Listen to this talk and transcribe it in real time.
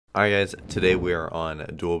Alright guys, today we are on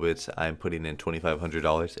Duelbits. I'm putting in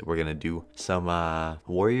 $2,500. We're gonna do some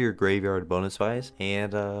Warrior Graveyard bonus buys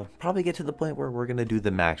and probably get to the point where we're gonna do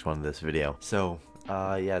the max one in this video. So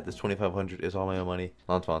yeah, this 2,500 is all my own money,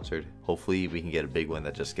 non-sponsored. Hopefully we can get a big one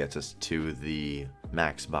that just gets us to the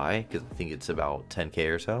max buy, because I think it's about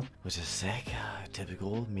 10k or so, which is sick.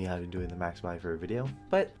 Typical me having doing the max buy for a video.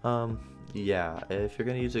 But yeah, if you're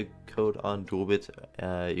gonna use a code on Duelbits,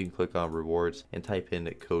 you can click on rewards and type in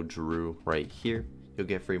code Drew right here. You'll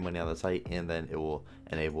get free money on the site, and then it will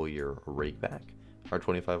enable your rake back. Our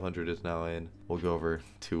 2,500 is now in. We'll go over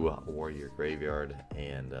to Warrior Graveyard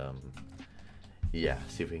and yeah,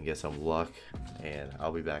 see if we can get some luck, and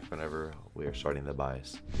I'll be back whenever we are starting the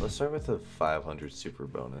buys. Let's start with the 500 super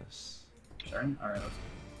bonus. Starting? Alright, let's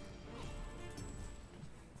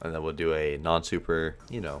And then we'll do a non-super,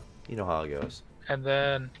 you know how it goes. And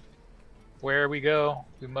then, where we go,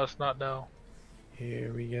 we must not know.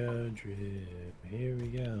 Here we go, drip. Here we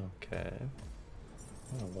go. Okay.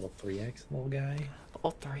 Oh, a little 3x little guy.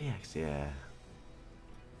 Oh, 3x, yeah.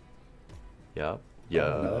 Yep.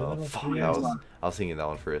 Yeah. another little Fuck, 3x. I was thinking that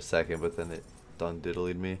one for a second, but then it done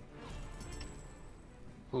diddled me.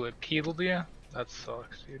 Ooh, it peeled you? That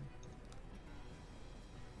sucks, dude.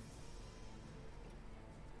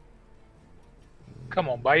 Come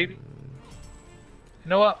on, baby. You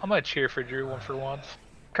know what? I'm gonna cheer for Drew one for once.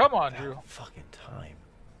 Come on, Drew. Fucking time.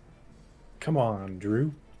 Come on,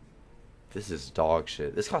 Drew. This is dog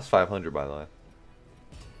shit. This costs 500, by the way.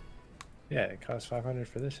 Yeah, it costs 500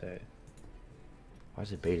 for this hit. Why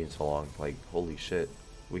is it baiting so long? Like, holy shit.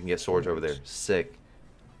 We can get swords over there. Sick.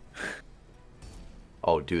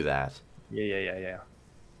 Oh, do that. Yeah.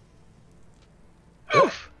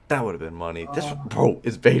 That would have been money. This bro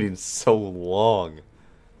is baiting so long.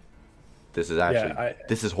 This is actually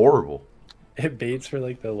this is horrible. It baits for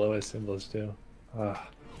like the lowest symbols too. You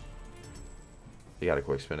gotta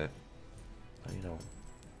quick spin it. You know.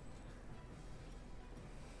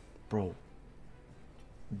 Bro.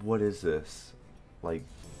 What is this? Like,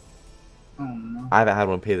 Oh no. I haven't had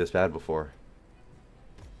one pay this bad before.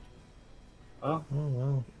 Oh,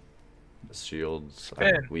 well. Shields.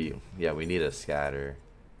 Spin. We need a scatter.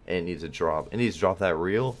 And it needs to drop. It needs to drop that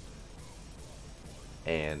reel.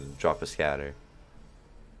 And drop a scatter.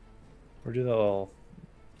 Or do the little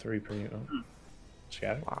 3 premium.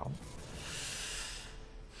 Scatter? Wow.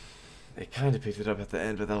 It kind of picked it up at the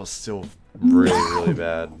end, but that was still really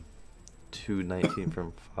bad. 219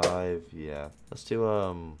 from 5. Yeah. Let's do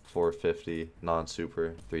 450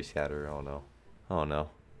 non-super 3 scatter. Oh no. Oh no.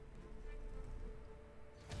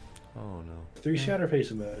 Oh no. 3 shatter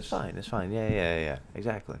face of It's fine. It's fine. Yeah.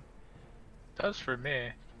 Exactly. Does for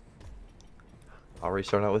me. Already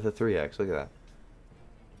starting out with a 3x. Look at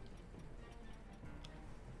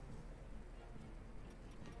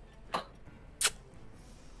that.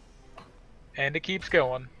 And it keeps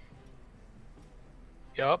going.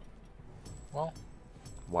 Yup. Well,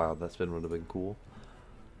 Wow, that spin would have been cool.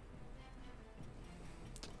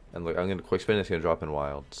 And look, I'm gonna quick spin. It's gonna drop in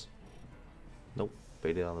wilds. Nope,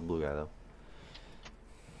 baited on the blue guy though.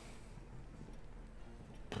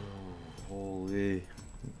 Holy!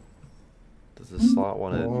 Does the slot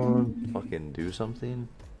want to fucking do something?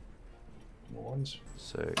 Ones.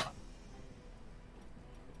 Sick.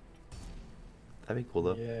 That'd be cool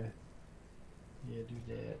though. Yeah, do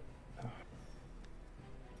that.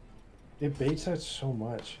 It baits out so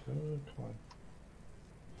much. Oh, come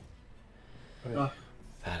on. Oh.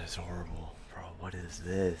 That is horrible, bro. What is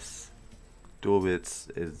this?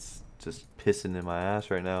 Duelbits is just pissing in my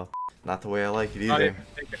ass right now. Not the way I like it not either. even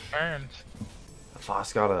taking turns.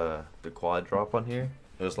 Foss got the quad drop on here.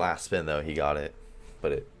 It was last spin though, he got it.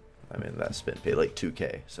 But I mean that spin paid like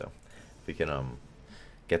 2k, so if we can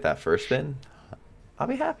get that first spin, I'll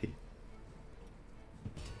be happy.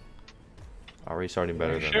 Already starting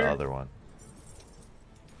better than the other one.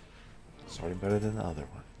 Starting better than the other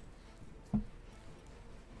one.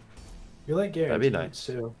 You like Gary? That'd be nice.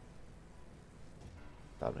 Too.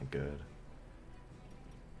 That'd been good.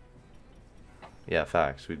 Yeah,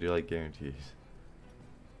 facts. We do like guarantees.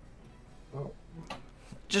 Oh.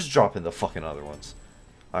 Just drop in the fucking other ones.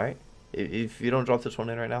 Alright? If you don't drop this one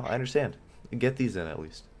in right now, I understand. Get these in at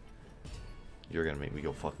least. You're gonna make me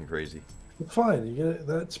go fucking crazy. Fine, you get it.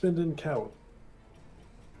 That spin didn't count.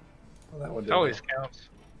 Well, that one It did. always counts.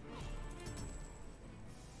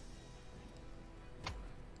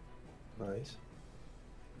 Nice.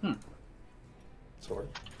 Hmm. Sword.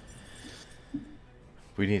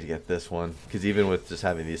 We need to get this one, because even with just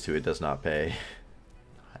having these two, it does not pay.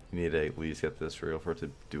 You need to at least get this reel for it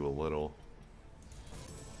to do a little.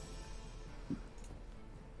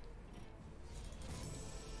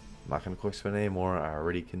 not gonna quick spin anymore. I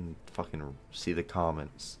already can fucking see the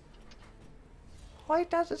comments. All it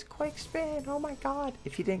does is quick spin. Oh my god.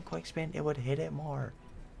 If you didn't quick spin, it would hit it more.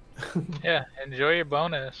 Yeah, enjoy your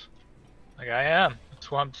bonus. Like I am. That's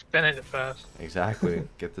why I'm spinning it fast. Exactly.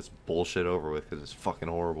 Get this bullshit over with because it's fucking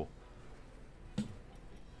horrible.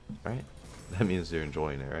 Right? That means you're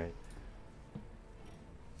enjoying it, right?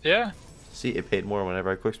 Yeah. See, it paid more whenever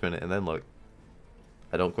I quick spin it, and then look.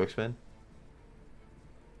 I don't quick spin.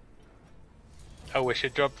 I wish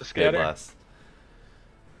it dropped the Paid scatter. less.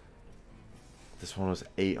 This one was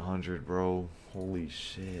 800, bro. Holy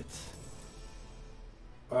shit.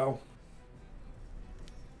 Wow.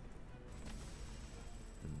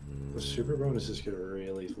 The super bonus is gonna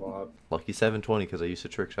really flop. Lucky 720 because I used a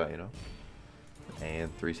trick shot, you know?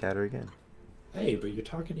 And 3 scatter again. Hey, but you're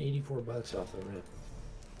talking 84 bucks off the rip.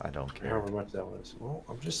 I don't care. However much that was. Well,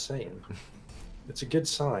 I'm just saying. It's a good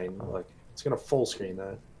sign. Like, it's gonna full screen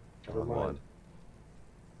that. Never Wrong mind. one.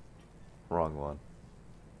 Wrong one.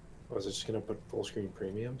 Was it just gonna put full screen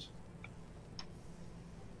premiums?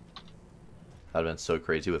 That'd have been so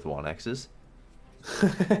crazy with 1X's.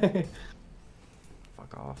 Hey,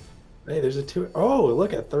 Fuck off. there's a 2. Oh,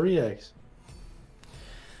 look at 3x.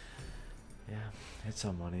 Yeah, it's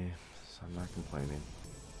some money, so I'm not complaining.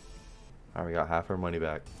 Alright, we got half our money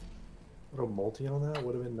back. What a multi on that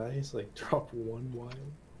would have been nice. Like, drop 1 wild.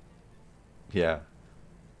 Yeah.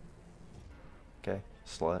 Okay,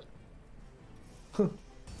 slut.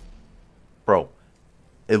 Bro,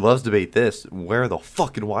 it loves to bait this. Where are the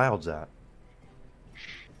fucking wilds at?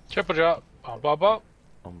 Triple drop. Bop, bop, bop.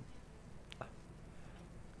 So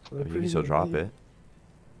I mean, you can still drop it.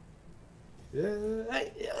 Yeah.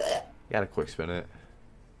 You gotta quick spin it.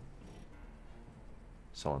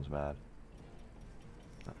 Someone's mad.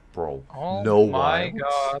 Bro, Oh no my wilds.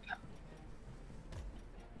 god.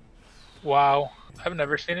 Wow. I've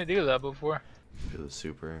never seen it do that before. Do the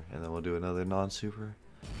super, and then we'll do another non-super.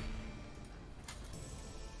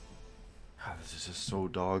 God, this is just so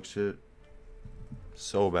dog shit.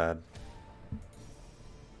 So bad.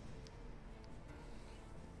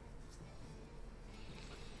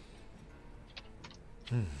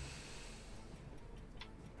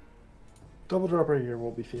 Double drop right here.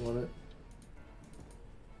 Won't be feeling it.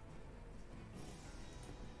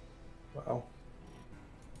 Wow.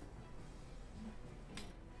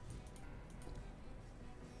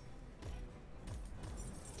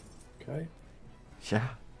 Okay. Yeah.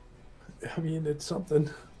 I mean, it's something.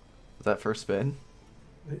 Was that first spin?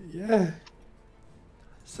 Yeah.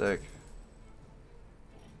 Sick.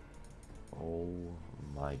 Oh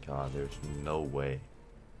my god, there's no way.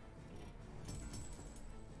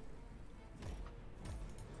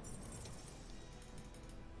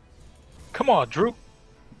 Come on, Drew.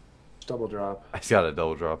 Double drop. I just gotta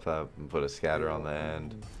double drop that and put a scatter on the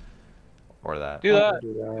end. Or that. Do that.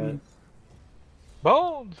 Do that.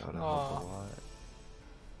 Bones. That would help a Aw. lot.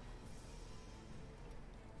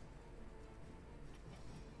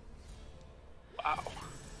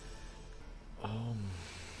 Wow.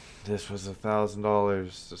 This was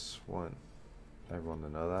 $1,000. Just want everyone to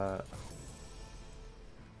know that.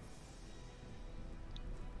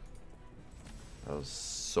 That was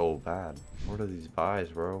so bad. What are these buys,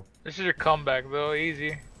 bro? This is your comeback, though.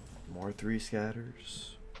 Easy. More 3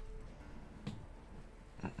 scatters.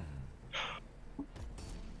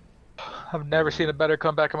 I've never seen a better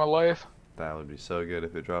comeback in my life. That would be so good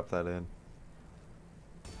if it dropped that in.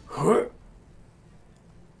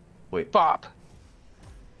 Wait, Bop.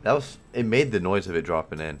 that was. It made the noise of it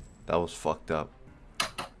dropping in. That was fucked up. Oh,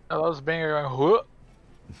 that was banger going, whoop.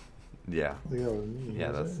 Yeah. I think that was me. Yeah,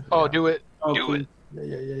 was that's- it? Oh, do it. Oh, Do cool. it.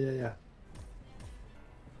 Yeah.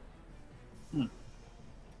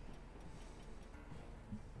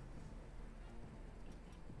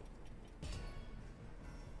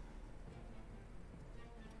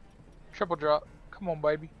 Triple drop. Come on,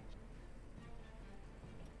 baby.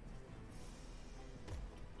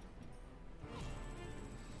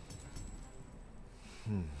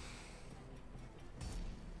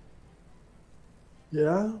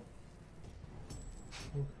 Yeah.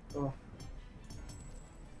 Oh,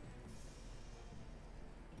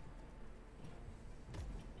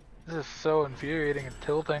 This is so infuriating and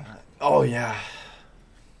tilting. Oh yeah.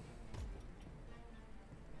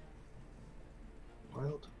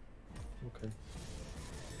 Wild. Okay.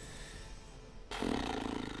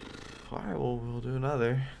 All right. Well, we'll do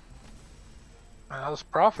another. That was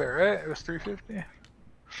profit, right? It was 350. Yeah,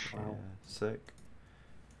 Wow. sick.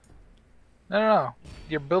 No.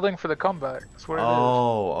 You're building for the comeback. That's what it is.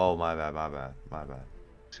 Oh, my bad.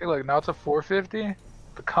 See, look, now it's a 450.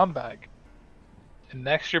 The comeback. And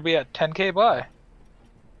next year be at 10k buy.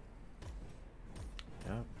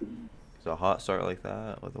 So a hot start like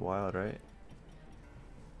that with a wild, right?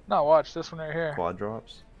 No, watch this one right here. Quad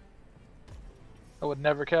drops. I would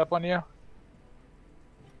never cap on you.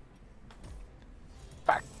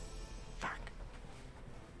 Fuck.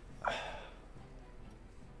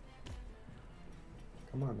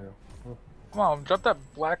 Come on now. Oh, Come on, drop that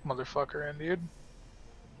black motherfucker in, dude.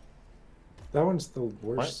 that one's the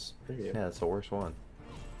worst premium. Yeah, that's the worst one.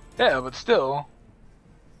 Yeah, but still.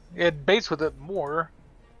 It baits with it more.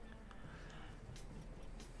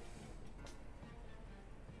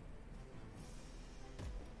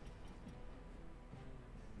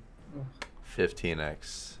 Ugh.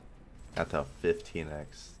 15x. Got the 15x.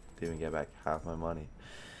 Didn't even get back half my money.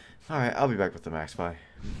 Alright, I'll be back with the max buy.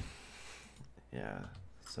 Yeah,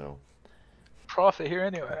 so. Profit here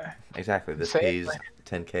anyway. Exactly, this Same pays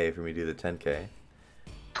thing. 10k for me to do the 10k.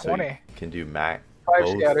 20. So you can do max. 5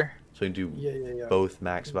 both, scatter. So you can do Yeah. both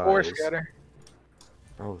max 4 buys. scatter.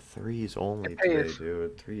 Bro, threes only It today, pays.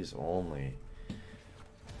 dude. Threes only.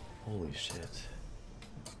 Holy shit.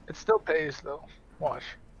 It still pays though. Watch.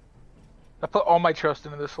 I put all my trust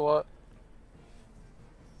into this lot.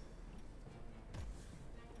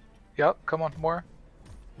 Yup, come on, more.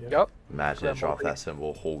 Yeah. Yup. Imagine Grab it drop multi. that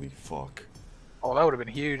symbol. Holy fuck. Oh, that would have been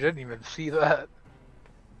huge. I didn't even see that.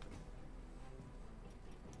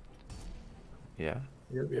 Yeah.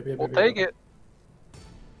 Yep, We'll take it.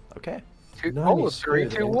 Okay. Oh, 3,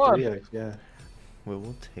 2, 1. Yeah. We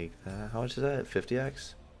will take that. How much is that?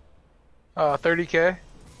 50x? 30k.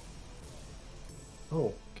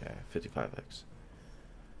 Oh, Okay, 55x.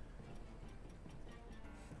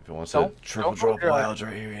 If it wants Don't- to triple don't drop go dry. wilds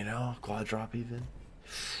right here, you know? Quad drop even.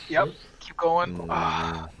 Yep. Keep going.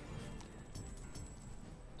 Mm,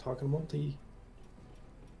 talking multi.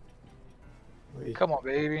 Wait. Come on,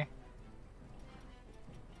 baby.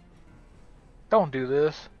 Don't do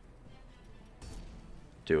this.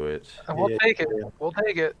 do it. And we'll Yeah, take it. yeah. We'll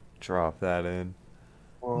take it. Drop that in.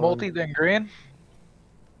 Multi then green.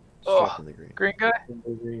 Just drop Ugh. in the green. Green guy.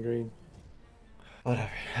 Green.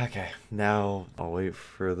 Whatever. Okay. Now I'll wait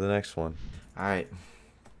for the next one. Alright.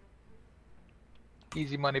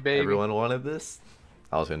 Easy money, baby. Everyone wanted this?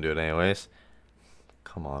 I was gonna do it anyways.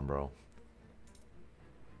 Come on, bro.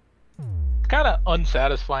 It's kind of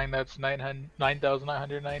unsatisfying. That's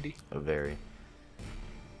 9,990. A very.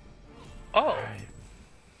 Oh. Alright.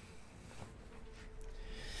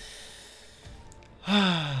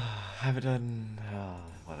 Haven't done.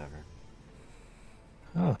 Whatever.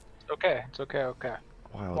 Oh. It's okay. It's okay. Okay.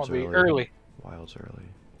 Wilds I'll be early. early. Wilds early.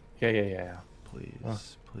 Yeah. Please, Huh.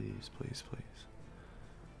 please, please, please.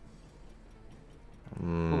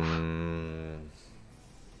 Mm,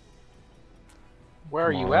 Where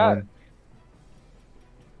are Come you on. at?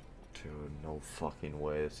 dude, no fucking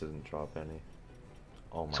way this doesn't drop any.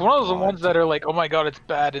 Oh my It's one of those God. ones that are like, oh my god, it's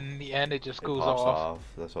bad, and in the end, it just It goes pops off. off.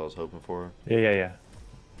 That's what I was hoping for. Yeah.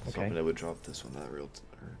 I was Okay. hoping it would drop this one, that real.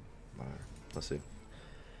 Or whatever. Let's see.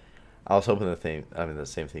 I was hoping the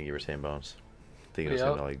same thing you were saying, Bones. Thinking it was Yep.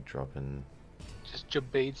 gonna like drop in. Just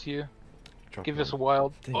debates you. Drop Give in us a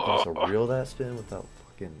wild. Think there's a reel that spin without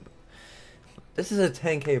fucking. This is a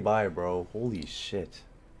 10k buy, bro. Holy shit.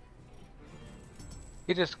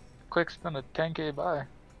 He just quick spin a 10k buy.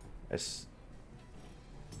 This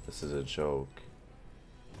is a joke.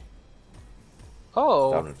 That Oh.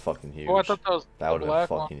 would have been fucking huge. Oh, I thought that was That the would have been black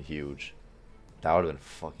one. fucking huge. That would have been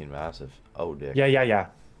fucking massive. Oh, dick. Yeah.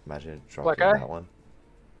 Imagine it Black dropping eye? that one.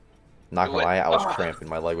 Not Do gonna it. lie, I was Ah. cramping.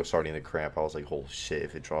 My leg was starting to cramp. I was like, holy shit,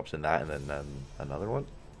 if it drops in that and then another one?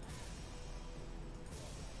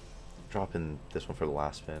 Drop in this one for the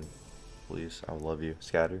last spin. Please. I would love you.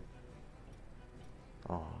 Scatter.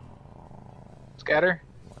 Oh. Scatter.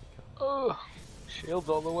 My God. Oh. Shields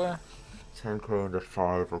all the way. 10 crow to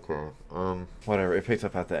 5, okay. Whatever, it picked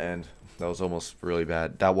up at the end. That was almost really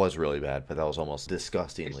bad. That was really bad, but that was almost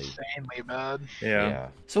disgustingly. Insanely bad. Yeah.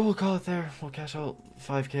 So we'll call it there. We'll cash out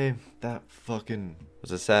 5k. That fucking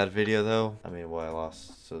was a sad video though. I mean, what I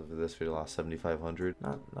lost, so this video lost 7,500.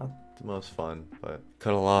 Not the most fun, but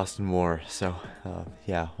could have lost more. So,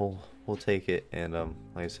 yeah, we'll take it. And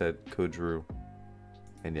like I said, code Drew.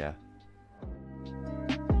 And yeah,